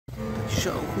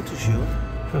Zo goed is, joh.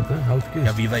 Vet, hè? Houten kist.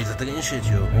 Ja, wie weet wat erin zit,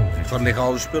 joh. Ja, Van liggen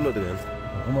alle spullen erin.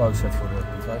 onderhoudset voor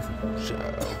de 50. Zo.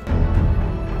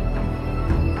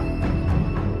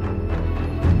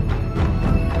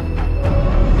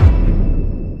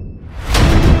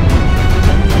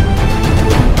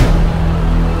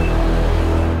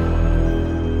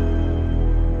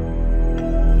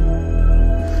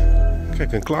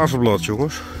 Kijk, een klaverblad,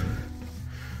 jongens.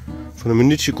 Van een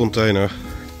munitiecontainer.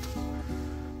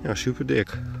 Ja, super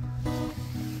dik.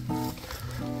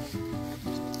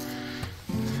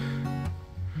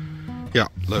 Ja,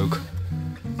 leuk.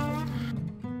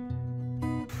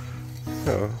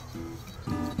 Ja.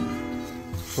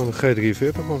 Van een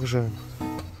G43 magazijn.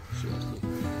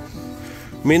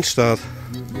 Min staat.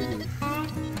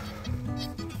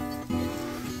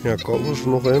 Ja, komen ze er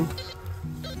nog in?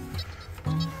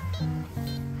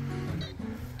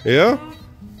 Ja?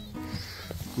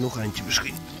 Nog eentje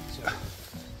misschien.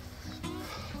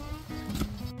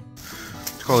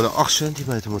 Het is gewoon een 8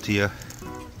 centimeter matier.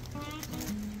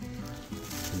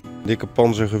 Dikke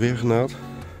panzer geweergranaat.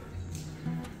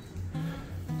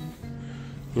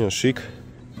 Ja, ziek.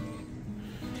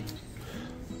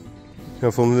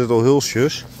 Ja, vond net al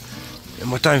hulsjes. En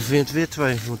Martijn vindt weer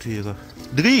 2 matieren.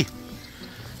 3!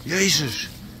 Jezus!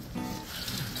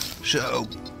 Zo!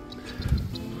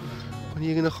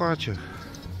 Hier in een gaatje.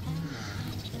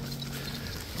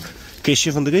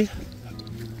 Kistje van 3.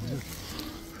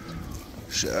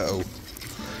 Zo.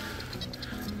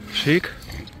 Ziek.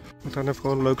 Wat dan even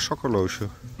gewoon een leuk zakhorloge.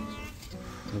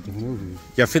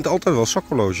 Jij vindt altijd wel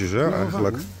zakhorloges, hè,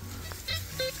 eigenlijk.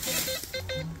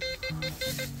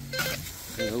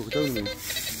 Geen hoge tonen doen.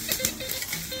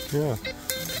 Ja.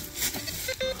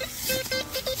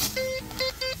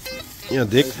 Ja,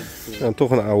 dik. Ja,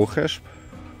 toch een oude gesp.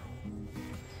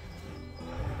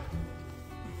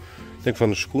 Ik denk van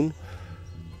een schoen.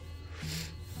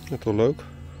 Net wel leuk.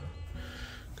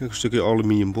 Kijk, een stukje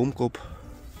aluminium bomkop.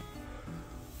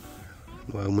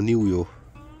 Nou, helemaal nieuw, joh.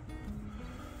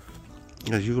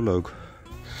 Ja, is wel leuk.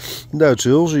 Duitse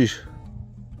hulsies.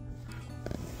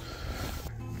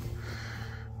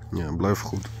 Ja, blijft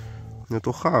goed. Ja,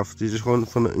 toch gaaf. Dit is gewoon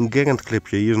van een Gerend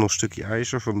clipje. Hier is nog een stukje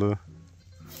ijzer van de...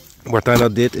 Martijn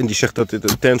had dit en die zegt dat dit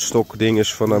een tentstok ding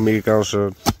is van de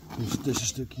Amerikaanse... Dus het is een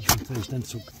stukje van 2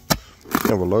 tentsokken.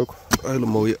 Ja, wel leuk. Een hele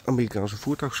mooie Amerikaanse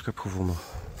voertuigschep gevonden.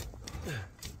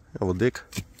 Ja, wat dik.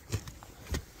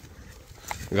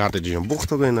 Raad dat hij een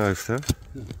bocht erin heeft, hè? Ja,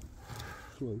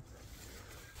 leuk.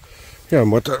 Ja,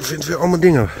 Martijn vindt weer allemaal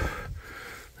dingen.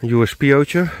 Een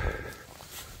USP'ootje.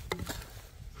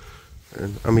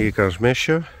 Een Amerikaans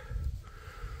mesje.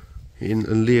 In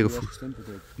een leren voet.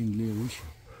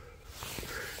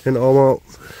 En allemaal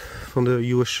van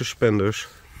de US suspenders.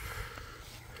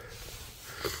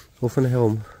 Of een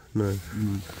helm. Nee.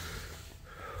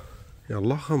 Ja,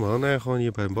 lachen man. Nee, gewoon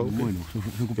hier bij een boom. Mooi nog.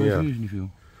 Zo'n compleet is niet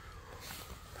veel.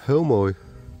 Heel mooi.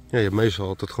 Ja, je hebt meestal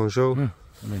altijd gewoon zo. Ja,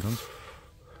 alleen dan.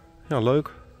 Ja, leuk.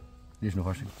 Die is nog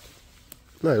hartstikke.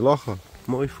 Nee, lachen.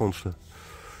 Mooie vondsten.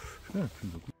 Ja, ik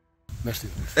vind het ook. Best.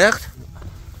 Echt?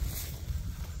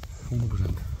 100%.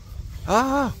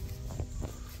 Ah.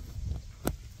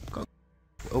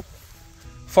 Oh.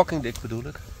 Fucking dik bedoel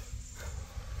ik.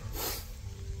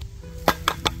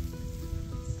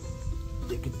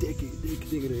 Dikke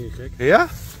dingen erin, gek. Ja?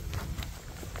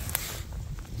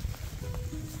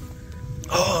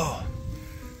 Oh.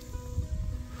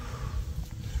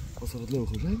 Wat zal het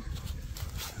logo zijn?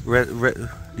 Red,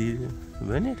 die,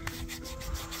 weet niet.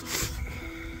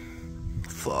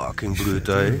 Fucking bruut,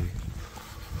 hé.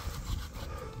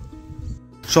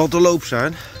 Zal het de loop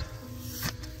zijn?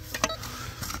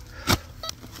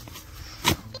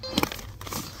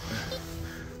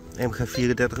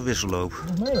 MG34 wisselloop.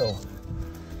 Volgens mij wel.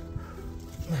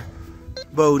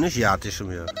 Bonus? Ja, het is hem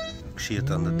weer. Ik zie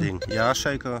het aan het ding. Ja,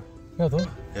 zeker. Ja, toch?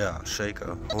 Ja,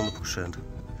 zeker. 100%.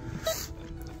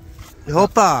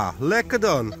 Hoppa, lekker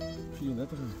dan.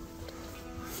 34.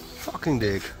 Fucking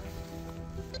dik.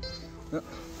 Ja.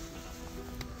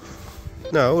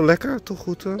 Nou, lekker. Toch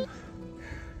goed, hè?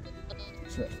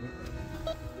 Slecht, hè?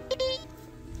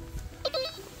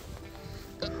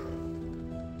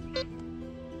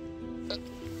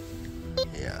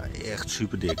 Ja, echt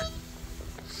super dik.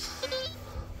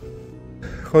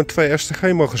 Gewoon 2 STG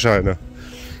magazijnen.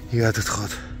 Hier uit het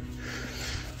gat.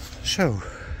 Zo.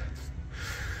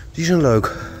 Die zijn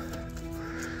leuk.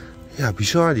 Ja,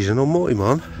 bizar. Die zijn nog mooi,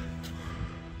 man.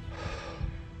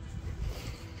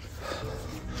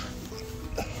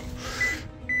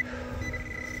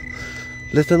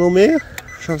 Ligt er nog meer?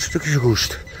 Zo'n stukjes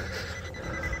roest.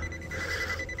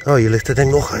 Oh, hier ligt er denk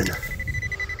ik nog een.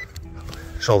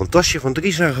 zal een tasje van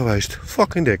 3 zijn geweest.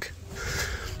 Fucking dik.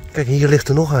 Kijk, hier ligt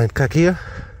er nog een. Kijk hier.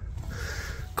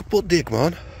 Kapot dik,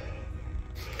 man.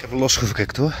 Ik heb hem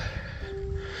losgewrikt, hoor.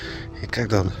 Hier, kijk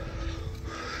dan.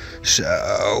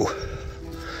 Zo.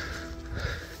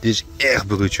 Dit is echt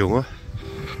bruut, jongen.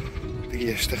 De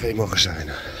eerste geen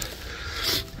magazijnen.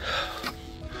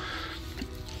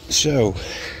 Zo.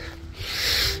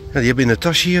 Ja, die hebben in een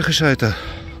tasje hier gezeten.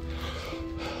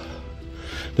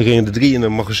 Er gingen er 3 in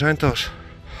een magazijntas.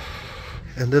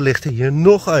 En er ligt er hier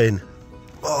nog één.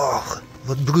 Oh,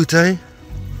 wat bruut, hè?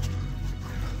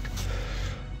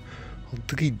 Al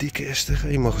 3 dikke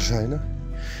STG-magazijnen.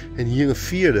 En hier een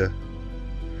 4e.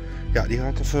 Ja, die ga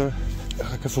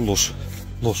ik even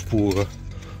lospoeren.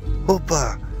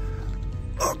 Hoppa.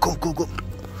 Oh, kom.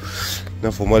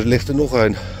 Nou, voor mij ligt er nog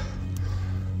een.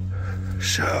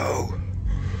 Zo.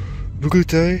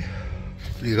 Bruut, hè?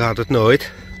 Die raadt het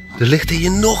nooit. Er ligt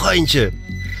hier nog eentje.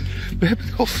 We hebben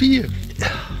er al 4.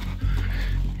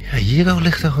 Ja, hier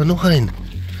ligt er nog een.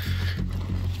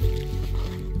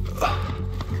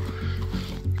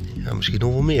 Ja, misschien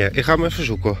nog wel meer. Ik ga hem even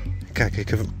zoeken. Kijk, ik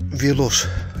heb hem weer los.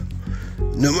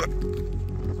 Nummer.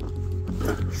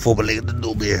 Voorbeliggende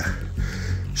dolbeer.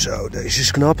 Zo, deze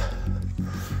is knap.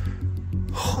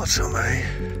 Godsamme.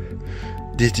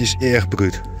 Dit is erg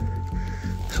bruut.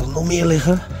 Zal er nog meer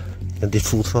liggen? Ja, dit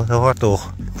voelt wel heel hard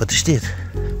toch. Wat is dit?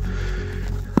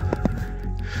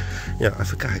 Ja,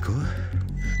 even kijken hoor.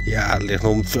 Ja, er ligt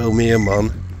nog veel meer,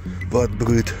 man. Wat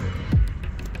bruut.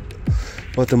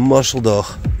 Wat een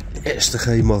mazzeldag.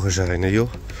 STG-magazijnen,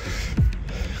 joh.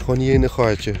 Gewoon hier in een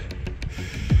gaatje.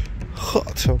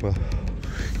 Godsamme.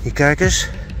 Hier, kijk eens.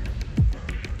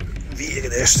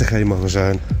 Weer een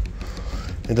STG-magazijn.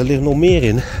 En daar ligt nog meer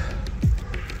in.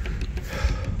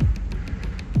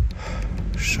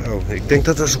 Zo, ik denk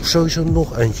dat er sowieso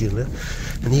nog eentje in ligt.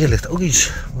 En hier ligt ook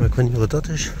iets, maar ik weet niet wat dat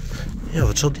is. Ja,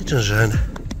 wat zal dit dan zijn?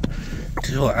 Het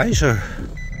is wel ijzer.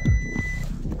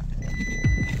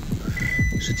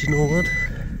 Zit hier nog wat?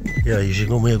 Ja, hier zit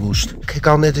nog meer roest. Ik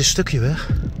haal net een stukje weg.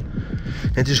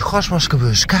 En het is een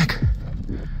gasmaskerbus, kijk.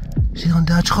 Is hier een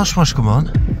Duits gasmasker,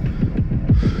 man?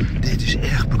 Dit is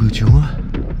echt bruut, jongen.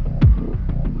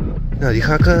 Nou, die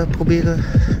ga ik proberen.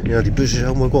 Ja, die bus is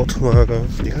helemaal rot, maar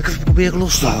die ga ik even proberen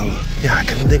los te halen. Ja, ik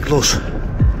heb hem denk ik los. Ik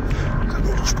ga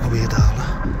hem los proberen te halen.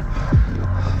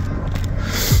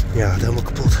 Ja, het is helemaal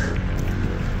kapot.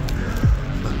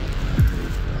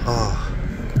 Oh.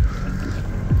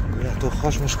 Ja, toch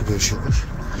gasmaskerbus, jongens.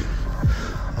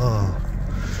 Oh.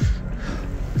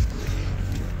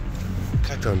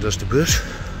 Kijk dan, dat is de bus.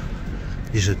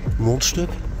 Dit is het mondstuk.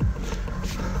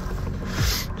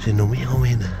 Er zit nog meer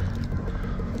omheen.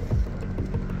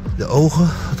 De ogen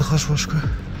van de gasmasker.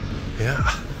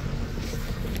 Ja.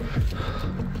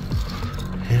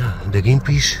 Ja, de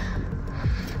ringpiece.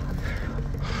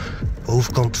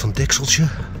 Overkant van het dekseltje.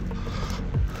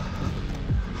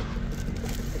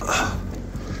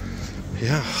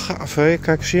 Ja, gaaf hè.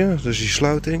 Kijk eens hier. Dus die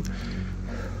sluiting.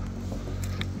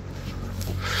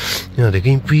 Ja, de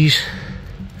ringpiece.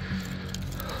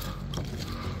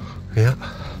 Ja.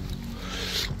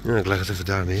 Ja, ik leg het even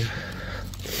daar neer.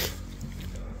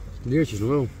 Leertjes nog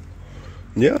wel.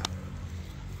 Ja.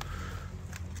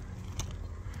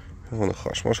 Van een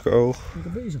gasmaskeroog. Ik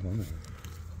ben bezig, man.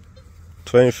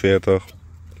 42.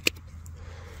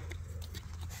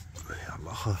 Ja,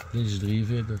 lachen. Dit is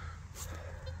 43.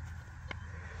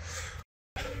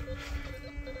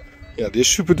 Ja, dit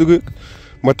is super druk.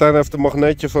 Martijn heeft een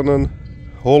magneetje van een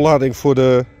hollading voor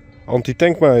de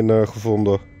anti-tankmijn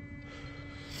gevonden.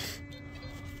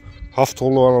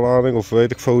 Hafthollading of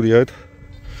weet ik veel hoe die heet.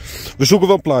 We zoeken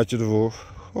wel een plaatje ervoor.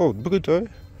 Oh, bruut hè. En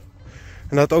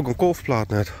hij had ook een kolfplaat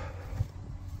net.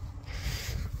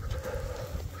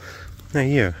 Nee,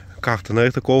 hier.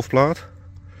 K98 kolfplaat.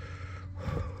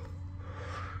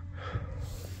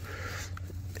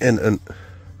 En een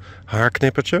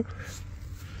haarknippertje.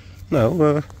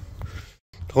 Nou,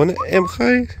 gewoon een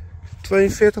MG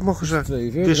 42 mogen zijn.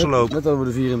 42. Wisselloop. Net hadden we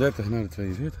de 34 naar de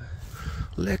 42.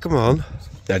 Lekker man.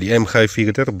 Ja, die MG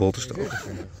 34 bot is toch?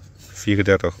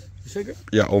 34. Zeker?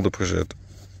 Ja, 100%.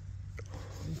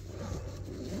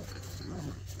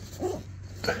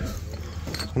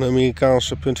 Een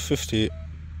Amerikaanse .50.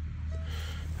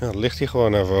 Ja, dat ligt hier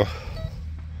gewoon even.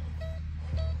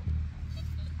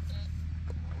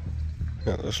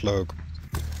 Ja, dat is leuk.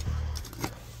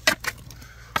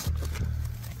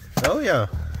 Oh ja.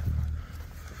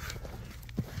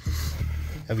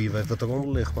 En wie weet wat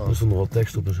eronder ligt, man. Er stond nog wat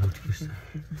tekst op en zo.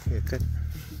 Ja, kijk.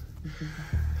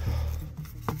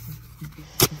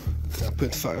 Ja,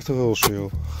 .50 hulsen,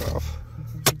 joh. Gaaf.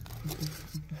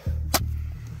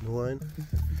 Nog een.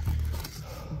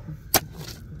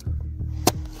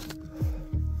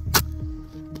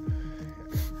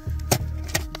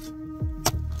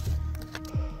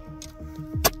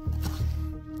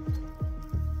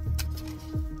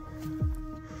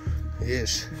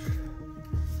 Yes.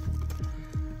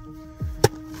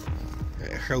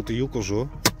 Ja, grote joekels hoor.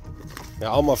 Ja,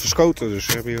 allemaal verschoten, dus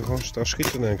we hebben hier gewoon staan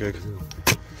schieten denk ik.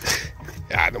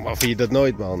 Ja, normaal vind je dat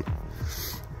nooit man.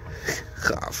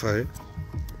 Gaaf hè.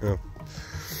 Ja.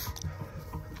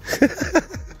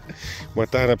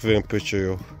 Martijn heeft weer een putje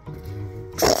joh.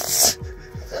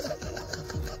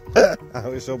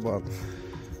 Hou eens op man.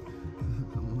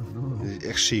 Dit is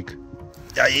echt ziek.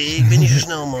 Ja, ik ben niet zo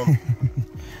snel man.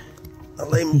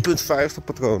 Alleen .50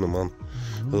 patronen man.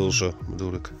 Hulzen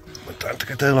bedoel ik. Martijn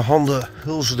trekt de hele handen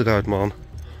hulzen eruit man.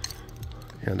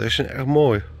 Ja, dat is echt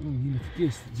mooi. Hier met de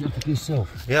kist. Het is echt de kist zelf.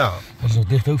 Ja. Dat is nog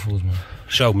dicht ook volgens mij.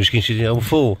 Zo, misschien zit hij helemaal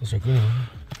vol. Dat zou kunnen.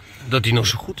 Dat hij nog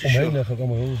zo goed is. Omheen leggen ook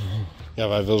allemaal hulzen. Ja,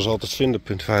 wij willen ze altijd vinden, .50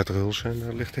 hulzen. En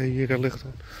daar ligt hij hier, daar ligt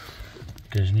hij.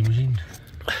 Kun je ze niet meer zien.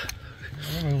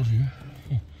 Allemaal hulzen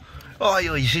hier. Oh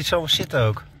joh, je ziet zo maar zitten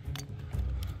ook.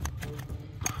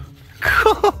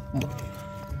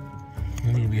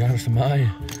 Niet op juist te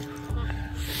maaien.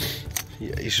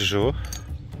 Jezus hoor. Oh,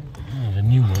 dat is een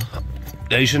nieuw man.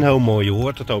 Deze is een heel mooi, je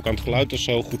hoort het ook aan het geluid dat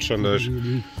zo goed zijn dus.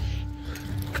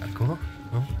 Kijk hoor.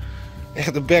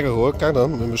 Echt een berg hoor, kijk dan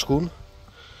met mijn schoen.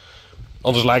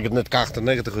 Anders lijkt het net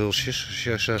 98 hulsjes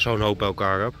als je zo'n hoop bij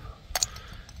elkaar hebt.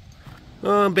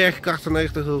 Een bergje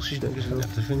 98 hulsjes denk ik zo. Ja, dat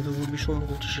vind ik wel bijzonder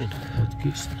om te zien. Uit de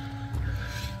kist.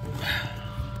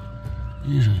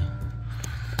 Hier zo.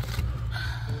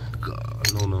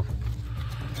 No.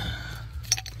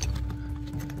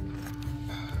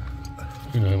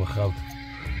 Die is nog helemaal goud.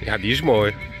 Ja, die is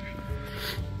mooi.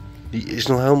 Die is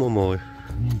nog helemaal mooi.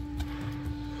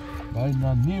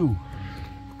 Bijna nieuw.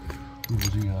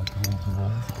 Hoeveel zie je uit de grond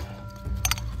gevonden?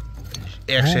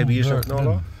 Ergens hebben hier zo'n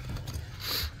knallen.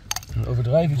 Een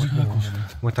overdrijving is het niet.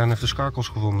 Martijn heeft de schakels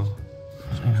gevonden. Dat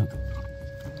is echt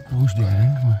een roestding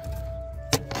denk ik. Maar...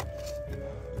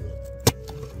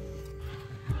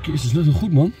 De kist is net zo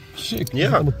goed man. Sick.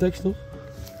 Ja. Allemaal tekst toch?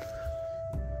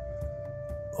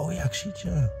 Oh ja, ik zie het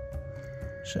ja.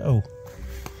 Zo.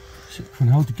 Sick. Van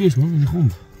een houten kist man, in de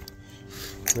grond.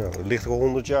 Ja, het ligt er al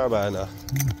 100 jaar bijna.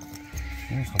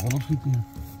 Ja, dat gaat wel opschieten.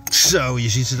 Zo, je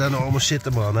ziet ze daar nog allemaal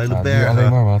zitten man, hele Ja, bergen.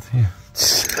 alleen maar wat. Ja.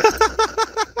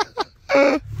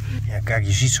 Ja, kijk,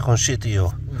 je ziet ze gewoon zitten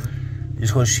joh. Dit is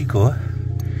gewoon ziek hoor.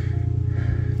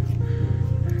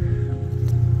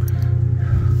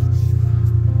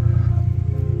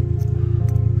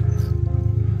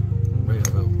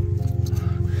 Mega wel.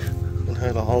 Een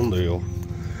hele handen joh.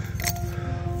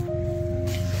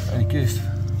 En die kist.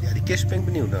 Ja, die kist ben ik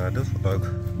benieuwd naar, dat wordt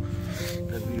leuk.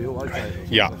 Dat moet je heel uitkijken.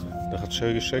 Ja, dat gaat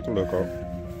zeker lukken hoor.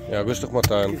 Ja, rustig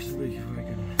Martijn. Kist een beetje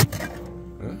verrijken.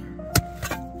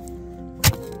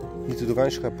 Niet er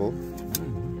doorheen scheppen hoor.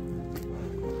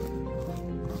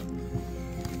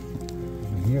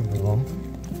 Hier hebben we de rand.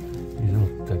 Hier is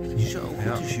nog tekst. Hier. Zo,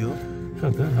 goed is joh.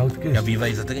 Zo, hè? Houten kist. Ja, wie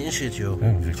weet wat erin zit joh.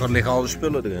 Ja, Er liggen al de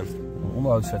spullen erin. een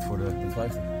onderhoudsset voor de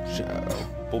 50. Zo,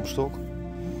 pompstok.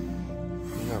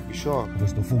 Ja, bizar. Dat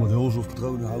is nog vol met hulzen of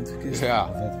patronen, houten kist. Ja.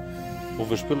 Of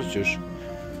weer spulletjes.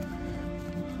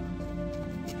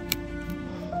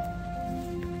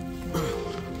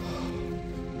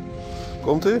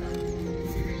 Komt ie?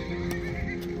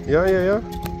 Ja.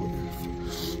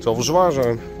 Het zal wel zwaar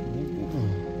zijn.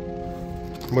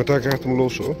 Maar daar krijgt hem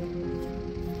los hoor.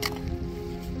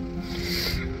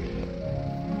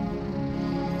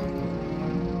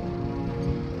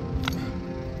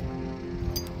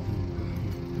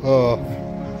 Oh.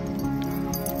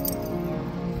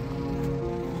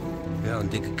 Ja, een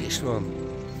dikke kist man.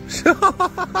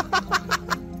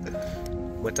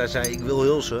 Maar hij zei ik wil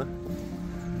hulzen.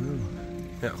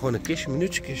 Ja, gewoon een kistje, een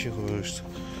minuutskistje gerust.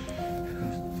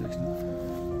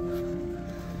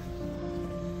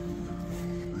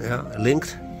 Ja,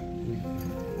 linkt.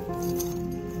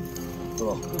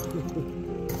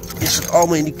 Is het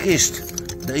allemaal in die kist?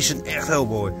 Deze is echt heel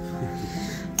mooi.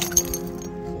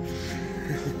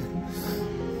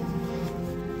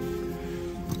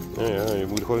 Ja, je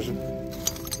moet gewoon zo.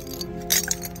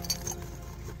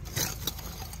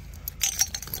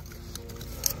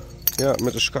 Ja,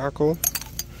 met een schakel.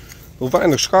 Nog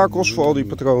weinig schakels voor al die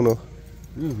patronen.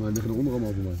 Ja, maar die liggen eronder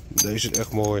allemaal voor mij. Deze is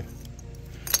echt mooi.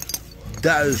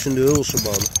 Duizenden hulsen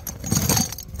man.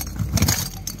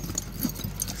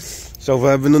 Zoveel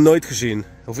hebben we nog nooit gezien.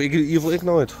 Of in ieder geval ik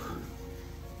nooit.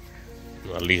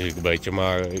 Nou, lieg ik een beetje,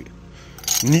 maar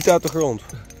niet uit de grond.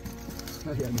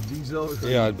 Ja, de dienst wel.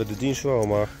 Ja, bij de dienst wel,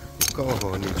 maar dat kan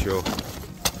gewoon niet joh.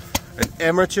 Een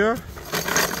emmertje.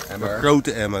 Een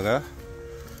grote emmer hè.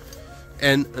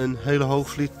 En een hele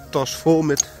hoogvliettas vol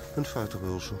met een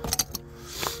fruitenhulsen.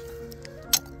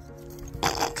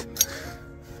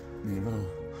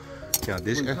 Ja,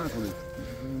 dit is echt...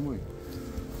 Mooi.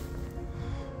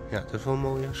 Ja, dat is wel een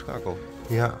mooie schakel.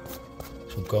 Ja.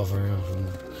 Zo'n cover.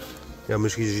 Ja,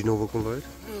 misschien is hij nog wel compleet.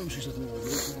 Ja, misschien staat er nog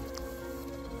wat.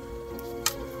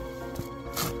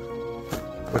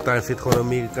 Martijn vindt gewoon een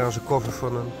Amerikaanse cover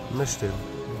van een mest in. Ja,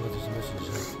 wat is de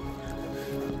message?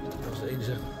 Dat is de ene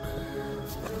zeg.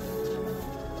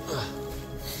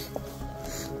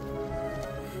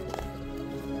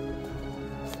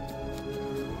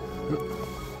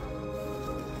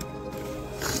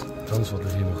 Dat is wat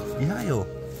er hier nog. Ja joh.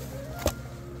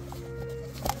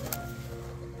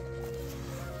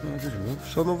 Ja, dat is hem wel.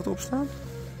 Zal er nog wat op staan?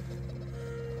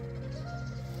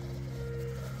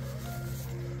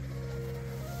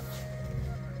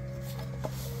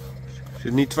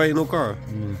 Zit niet twee in elkaar?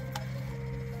 Nee.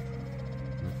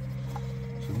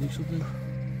 Is er niks op in?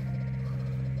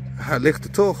 Hij ligt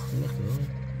er toch. Wacht wel.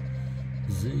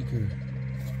 Zeker.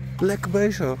 Lekker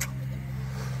bezig.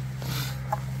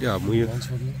 Ja, moet je...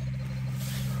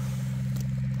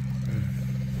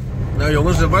 Nou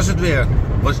jongens, dat was het weer.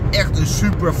 Het was echt een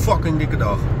super fucking dikke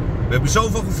dag. We hebben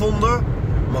zoveel gevonden.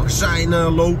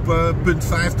 Magazijnen, lopen, punt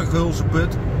 50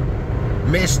 Hulseput.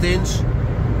 Mestins.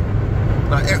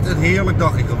 Nou, echt een heerlijk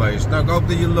dagje geweest. Nou, ik hoop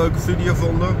dat jullie een leuke video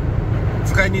vonden.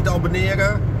 Vergeet niet te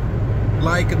abonneren.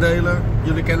 Liken, delen.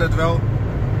 Jullie kennen het wel.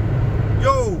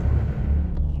 Yo!